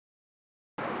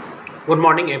Good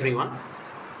morning, everyone.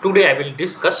 Today I will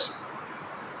discuss.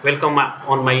 Welcome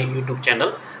on my YouTube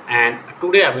channel, and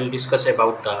today I will discuss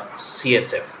about the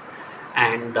CSF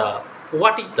and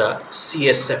what is the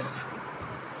CSF.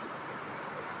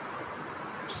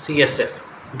 CSF,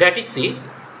 that is the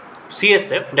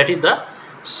CSF, that is the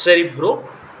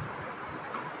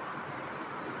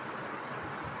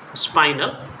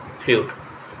cerebrospinal fluid.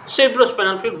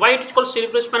 Cerebrospinal fluid. Why it is called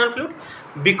cerebrospinal fluid?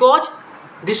 Because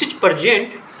this is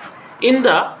present in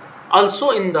the also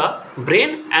in the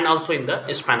brain and also in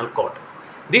the spinal cord.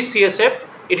 This CSF,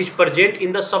 it is present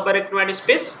in the subarachnoid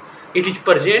space. It is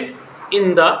present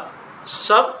in the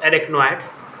subarachnoid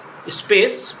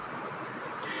space,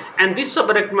 and this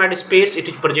subarachnoid space, it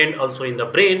is present also in the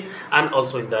brain and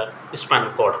also in the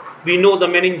spinal cord. We know the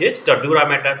meninges, the dura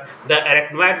mater, the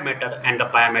arachnoid mater and the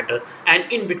pia mater,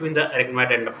 and in between the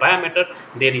arachnoid and the pia mater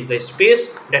there is the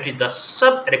space, that is the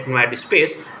subarachnoid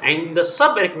space, and in the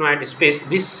subarachnoid space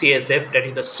this CSF, that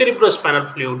is the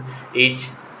cerebrospinal fluid, is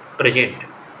present.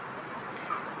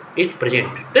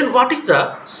 Then what is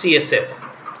the CSF?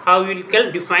 How we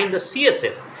can define the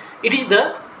CSF? It is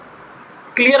the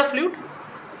clear fluid.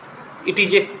 It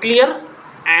is a clear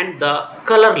and the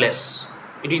colorless.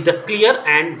 It is the clear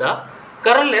and the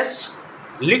colorless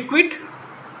liquid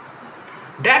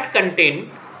that containing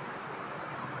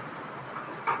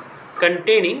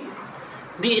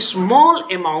the small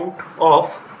amount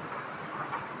of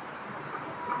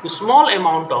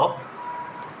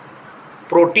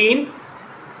protein,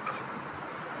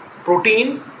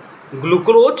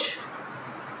 glucose,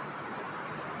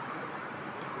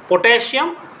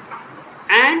 potassium,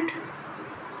 and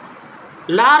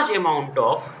large amount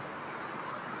of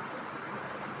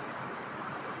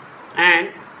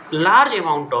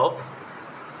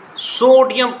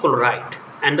sodium chloride,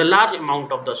 and the large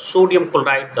amount of the sodium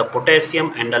chloride, the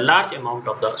potassium, and the large amount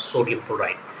of the sodium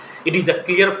chloride. It is the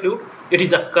clear fluid. It is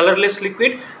the colorless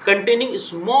liquid containing a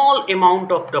small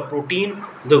amount of the protein,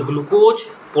 the glucose,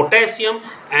 potassium,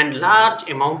 and large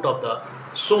amount of the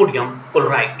sodium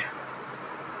chloride.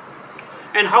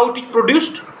 And how it is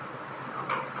produced?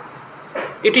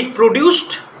 It is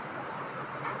produced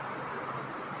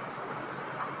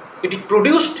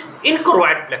in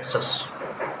choroid plexus.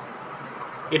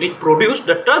 It is produced,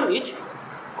 the term is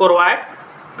choroid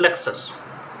plexus,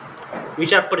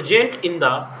 which are present in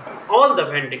all the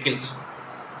ventricles.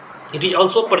 It is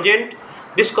also present,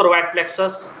 this choroid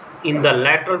plexus, in the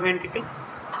lateral ventricle,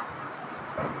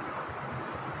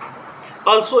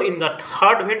 also in the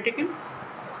third ventricle,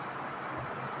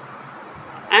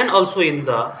 and also in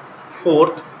the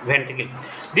fourth ventricle.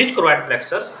 This choroid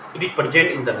plexus, it is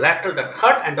present in the lateral, the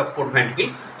third, and the fourth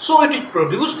ventricle. So it is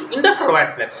produced in the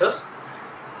choroid plexus,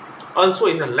 also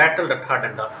in the lateral, the third,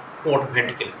 and the fourth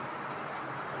ventricle.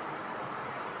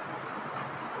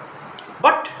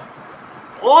 But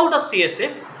all the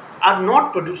CSF are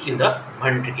not produced in the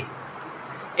ventricle.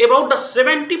 About the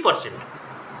 70%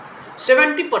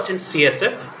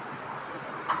 CSF,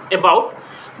 about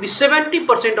the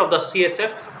 70% of the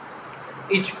CSF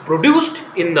is produced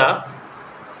in the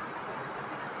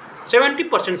 70%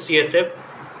 CSF,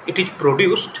 it is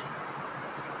produced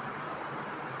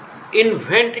in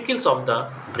ventricles of the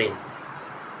brain.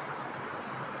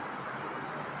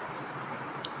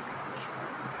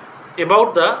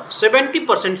 About the 70%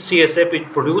 CSF is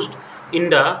produced in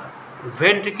the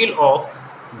ventricle of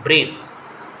brain,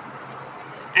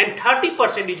 and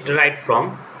 30% is derived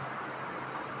from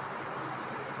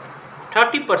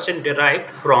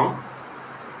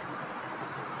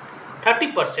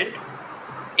 30%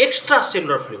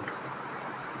 extracellular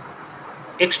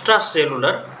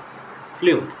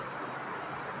fluid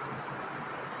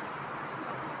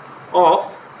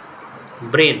of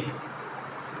brain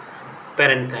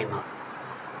parenchyma,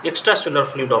 extracellular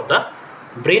fluid of the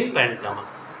brain parenchyma,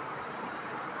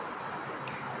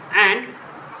 and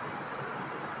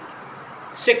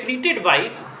secreted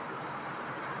by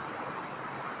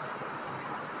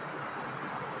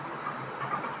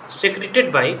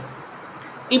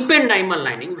ependymal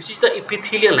lining, which is the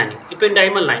epithelial lining.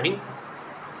 Ependymal lining,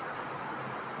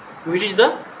 which is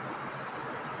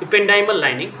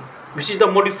the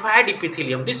modified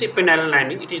epithelium. This ependymal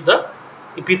lining, it is the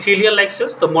epithelial like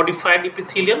cells, the modified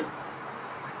epithelium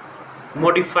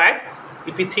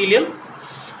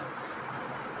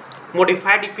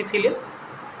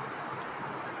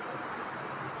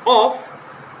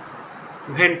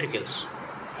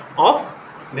of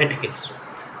ventricles,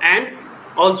 and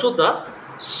also the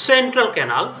central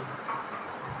canal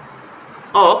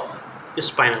of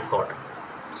spinal cord.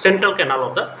 Central canal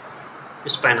of the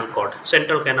spinal cord.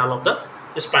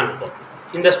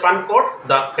 In the spinal cord,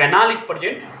 the canal is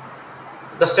present.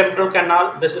 the central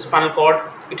canal, this is spinal cord,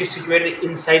 it is situated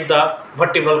inside the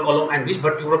vertebral column, and this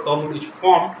vertebral column is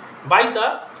formed by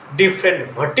the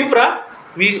different vertebra.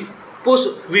 We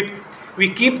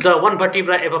keep the one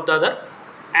vertebra above the other,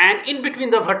 and in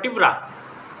between the vertebra,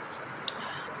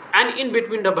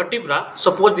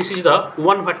 suppose this is the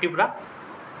one vertebra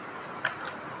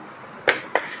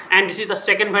and this is the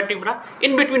second vertebra.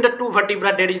 In between the two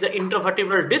vertebra there is the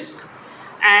intervertebral disc,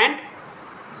 and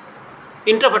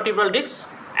in the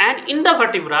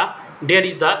vertebra there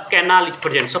is the canal is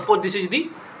present. Suppose this is the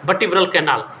vertebral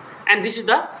canal and this is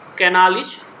the canal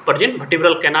is present,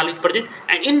 vertebral canal is present,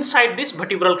 and inside this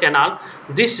vertebral canal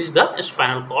this is the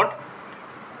spinal cord.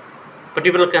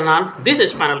 Vertebral canal, this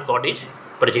spinal cord is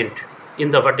present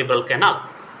in the vertebral canal.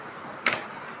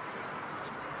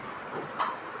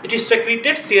 It is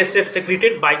secreted, CSF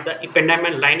secreted by the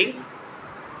ependymal lining,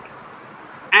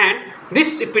 and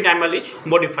this ependymal is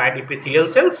modified epithelial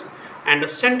cells and the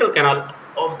central canal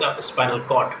of the spinal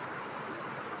cord.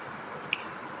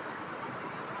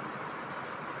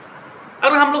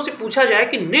 अगर हम लोग से पूछा जाए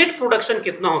कि net production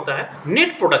कितना होता है,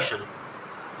 net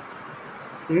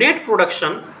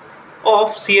production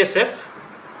of CSF,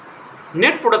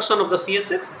 net production of the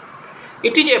CSF,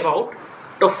 it is about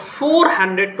the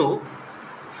 400 to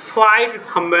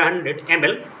 500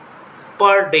 ml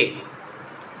per day.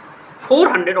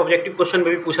 400 objective question में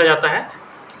भी पूछा जाता है,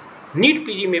 नीट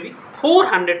पीजी में भी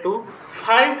 400 to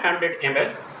 500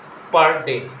 ml per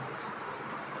day.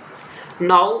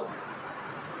 Now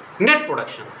net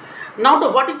production.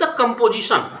 Now what is the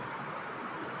composition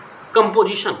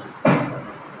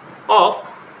of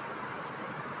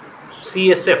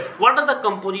CSF? What are the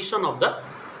composition of the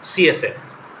CSF?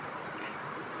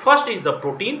 First is the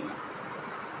protein,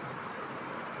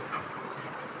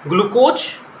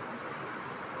 glucose.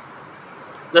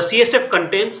 The CSF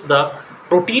contains the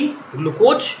protein,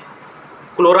 glucose,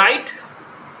 chloride,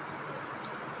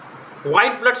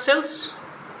 white blood cells,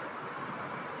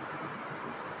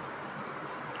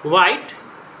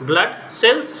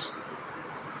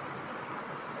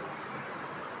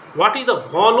 what is the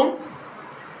volume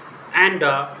and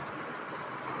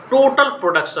total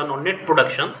production or net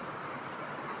production,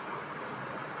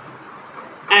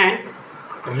 and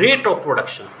rate of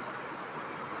production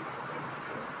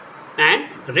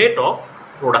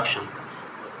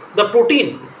The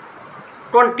protein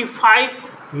 25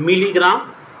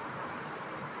 milligram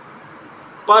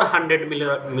per 100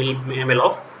 ml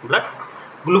of blood,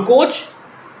 glucose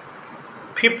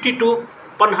 50 to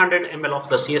 100 ml of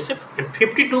the CSF, and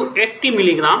 50 to 80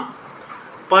 milligram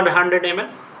per 100 ml,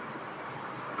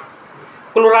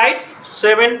 chloride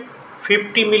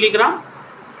 750 milligram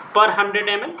per 100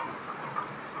 ml,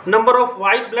 number of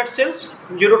white blood cells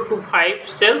 0 to 5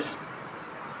 cells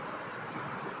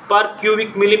per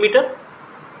cubic millimeter,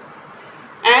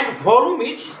 and volume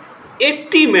is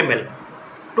 80 ml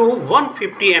to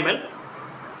 150 ml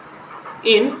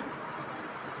in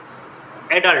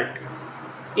adult,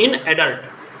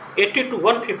 80 to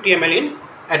 150 ml in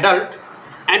adult,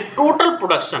 and total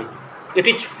production it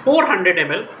is 400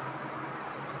 ml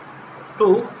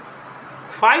to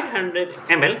 500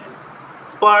 ml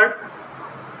per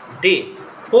day,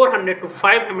 400 to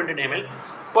 500 ml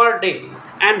per day,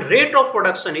 and rate of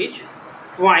production is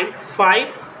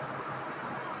 0.5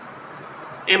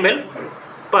 ml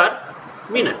per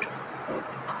minute,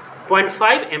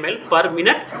 0.5 ml per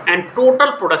minute, and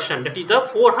total production, that is the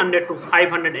 400 to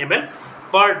 500 ml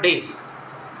per day,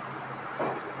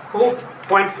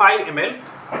 0.5 ml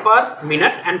per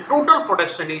minute, and total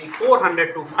production is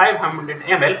 400 to 500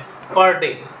 ml per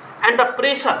day. And the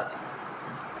pressure,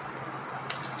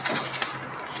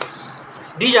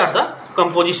 these are the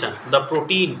composition: the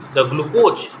protein, the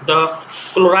glucose, the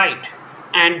chloride,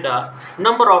 and the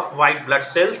number of white blood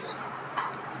cells,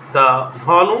 the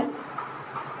volume,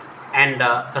 and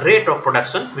the rate of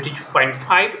production, which is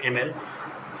 0.5 ml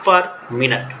per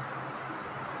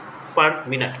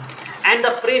minute. And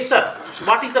the pressure,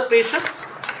 what is the pressure?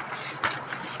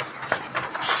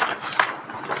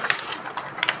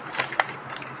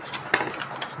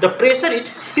 The pressure is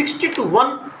 60 to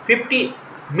 150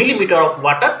 millimeter of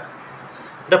water.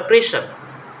 The pressure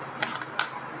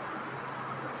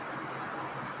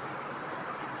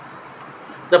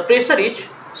is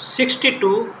 60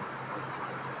 to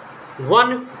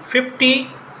 150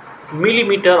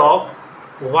 millimeter of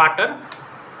water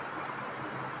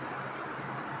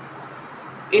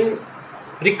in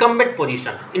recumbent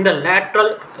position, in the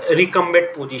lateral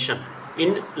recumbent position,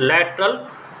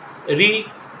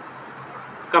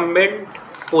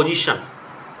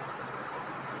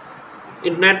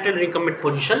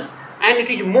 and it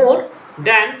is more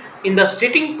than in the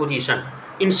sitting position.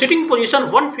 In sitting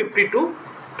position, 150 to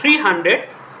 300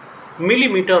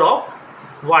 millimeter of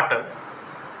water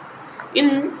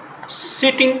in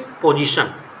sitting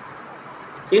position.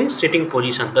 In sitting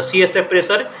position, the CSF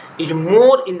pressure is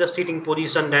more in the sitting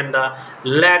position than the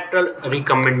lateral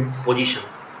recumbent position.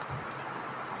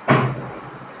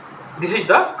 This is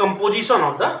the composition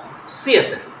of the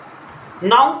CSF.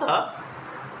 Now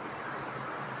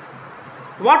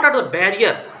what are the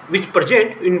barrier which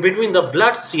present in between the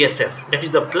blood CSF, that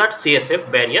is the blood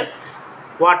CSF barrier.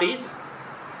 What is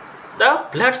the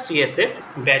blood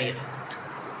CSF barrier?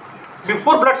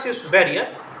 Before blood CSF barrier,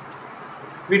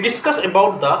 we discuss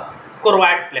about the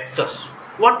choroid plexus.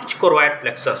 What is choroid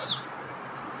plexus?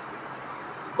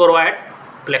 Choroid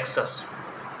plexus.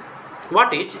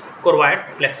 What is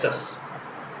choroid plexus?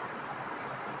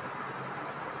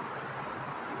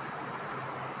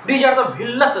 These are the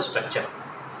villus structure.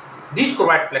 These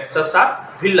choroid plexus are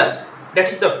villus. That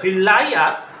is, the villi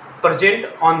are present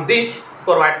on this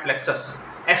choroid plexus,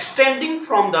 extending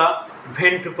from the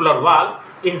ventricular wall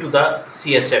into the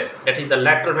CSF. That is the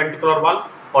lateral ventricular wall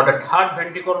or the third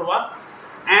ventricular wall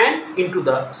and into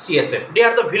the CSF. They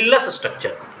are the villus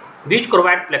structure. These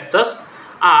choroid plexus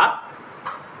are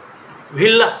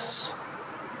villus.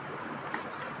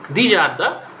 These are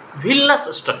the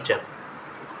villus structure.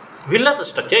 Villus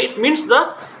structure, it means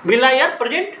the villi are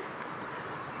present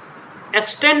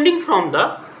extending from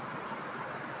the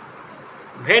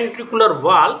ventricular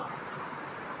wall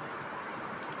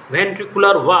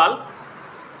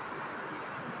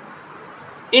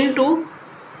into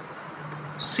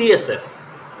CSF.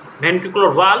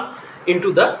 Ventricular wall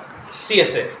into the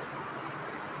CSF.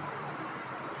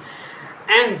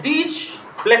 And these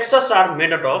plexus are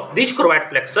made up of, these choroid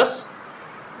plexus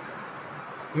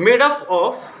made up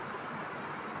of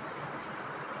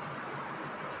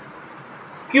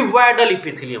cuboidal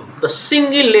epithelium, the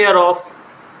single layer of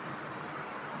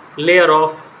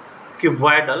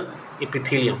cuboidal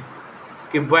epithelium,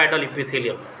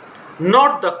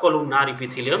 not the columnar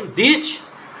epithelium. This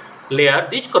layer,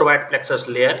 this choroid plexus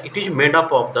layer, it is made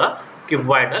up of the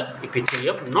cuboidal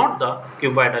epithelium, not the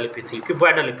cuboidal epithelium, the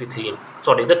cuboidal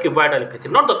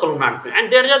epithelium, not the columnar epithelium. And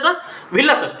there is the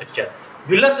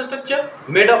villus structure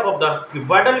made up of the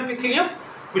cuboidal epithelium,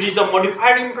 which is the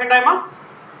modified infanthyma,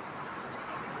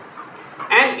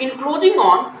 and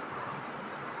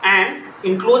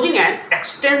enclosing an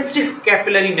extensive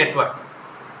capillary network.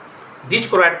 This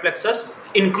choroid plexus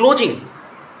enclosing,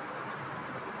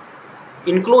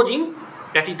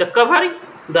 that is the covering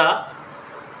the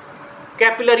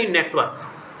capillary network,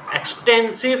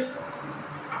 extensive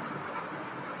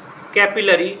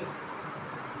capillary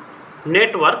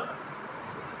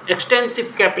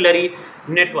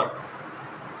network,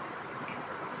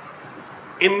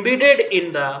 embedded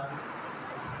in the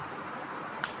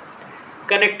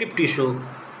connective tissue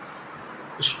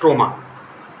stroma,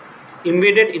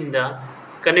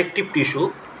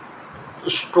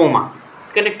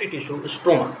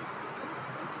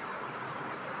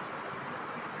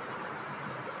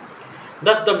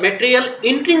 Thus the material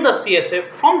entering the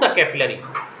CSF from the capillary,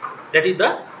 that is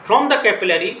from the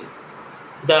capillary,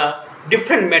 the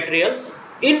different materials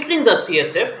entering the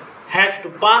CSF has to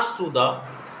pass through the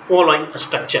following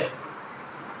structure: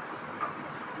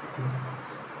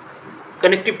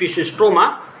 connective tissue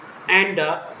stroma, and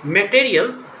the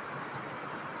material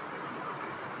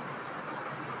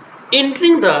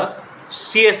entering the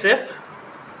CSF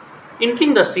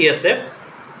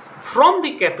from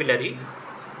the capillary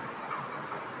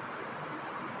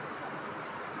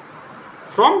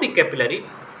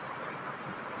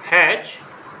has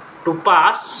to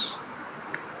pass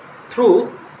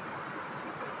through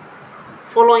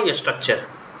following structure.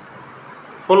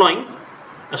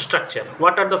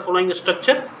 What are the following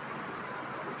structure?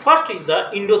 First is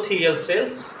the endothelial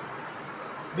cells,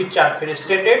 which are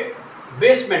fenestrated,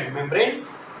 basement membrane,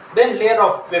 then layer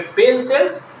of pale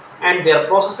cells and their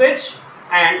processes,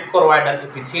 and choroidal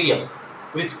epithelium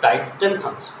with tight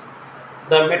junctions.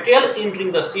 The material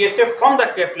entering the CSF from the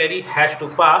capillary has to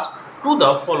pass through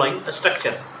the following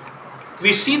structure.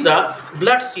 We see the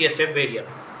blood CSF barrier.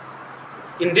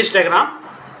 In this diagram,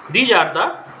 these are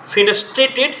the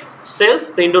fenestrated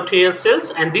cells, the endothelial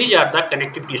cells, and these are the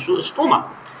connective tissue stroma,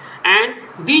 and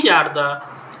these are the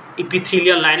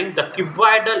epithelial lining, the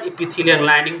cuboidal epithelial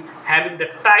lining having the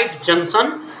tight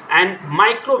junction, and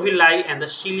microvilli and the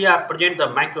cilia are present, the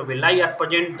microvilli are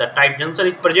present, the tight junction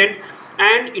is present,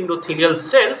 and endothelial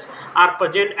cells are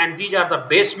present, and these are the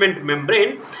basement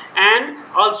membrane, and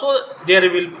also there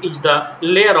is the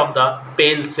layer of the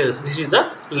pale cells. This is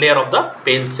the layer of the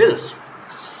pale cells.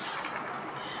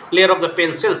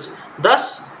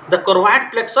 Thus the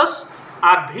choroid plexus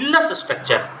are villous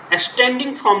structure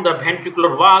extending from the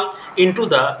ventricular wall into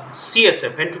the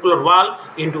CSF, ventricular wall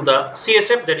into the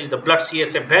CSF, that is the blood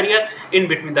CSF barrier. In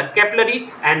between the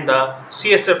capillary and the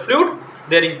CSF fluid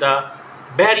there is the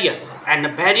barrier, and the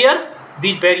barrier,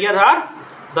 these barrier are,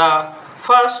 the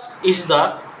first is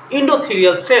the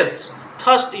endothelial cells.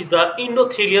 First is the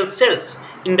endothelial cells.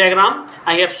 In diagram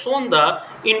I have shown the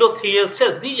endothelial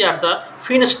cells. These are the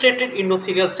fenestrated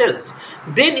endothelial cells.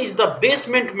 Then is the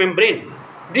basement membrane.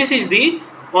 This is the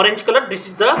orange color. This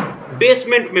is the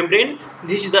basement membrane.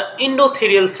 This is the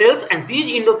endothelial cells, and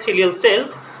these endothelial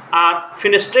cells are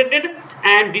fenestrated,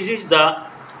 and this is the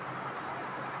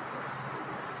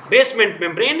basement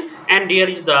membrane. And here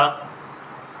is the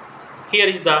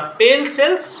pale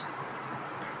cells.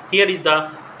 Here is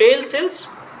the pale cells,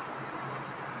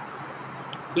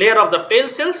 layer of the pale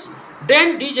cells.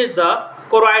 Then this is the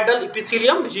choroidal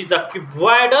epithelium, which is the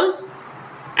cuboidal,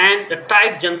 and the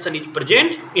tight junction is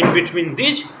present in between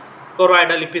this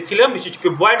choroidal epithelium, which is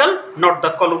cuboidal, not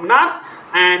the columnar,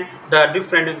 and the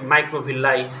different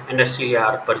microvilli and the cilia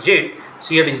are present. So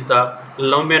here is the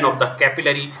lumen of the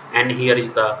capillary, and here is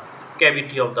the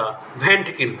cavity of the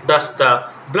ventricle. Thus the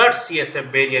blood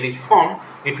CSF barrier is formed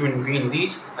between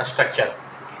these structure.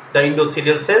 The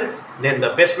endothelial cells, then the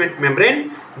basement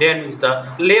membrane, then is the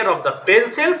layer of the pale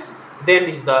cells,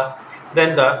 then the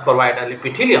choroidal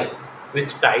epithelium with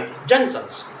tight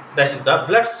junctions. That is the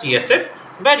blood CSF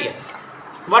barrier.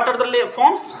 What are the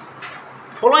forms?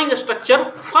 Following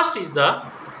structure. First is the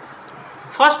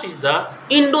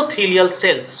endothelial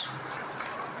cells.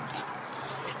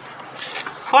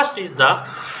 First is the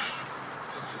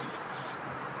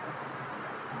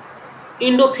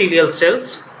endothelial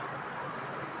cells.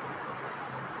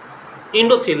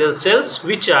 Endothelial cells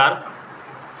which are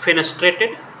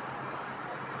fenestrated.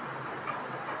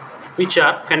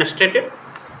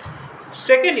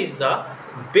 Second is the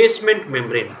basement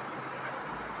membrane.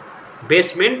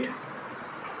 Basement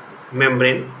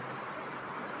membrane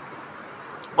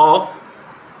of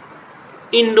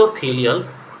endothelial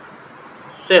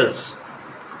cells.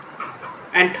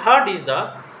 And third is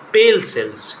the pale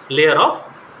cells, layer of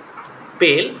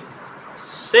pale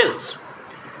cells.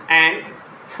 And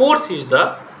fourth is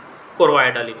the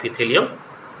choroidal epithelium.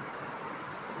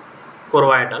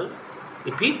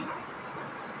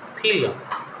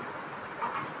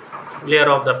 Layer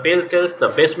of the pale cells, the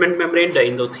basement membrane, the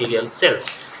endothelial cells.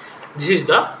 This is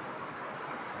the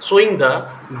showing the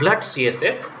blood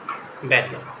CSF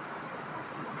barrier.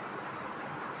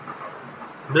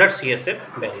 Blood CSF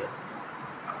barrier.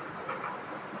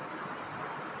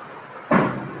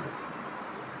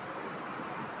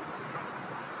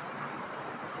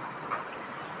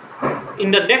 In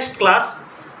the next class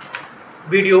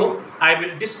video, I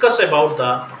will discuss about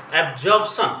the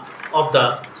absorption of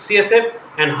the CSF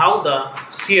and how the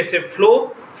CSF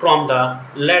flow from the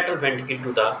lateral ventricle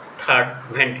to the third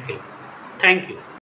ventricle. Thank you.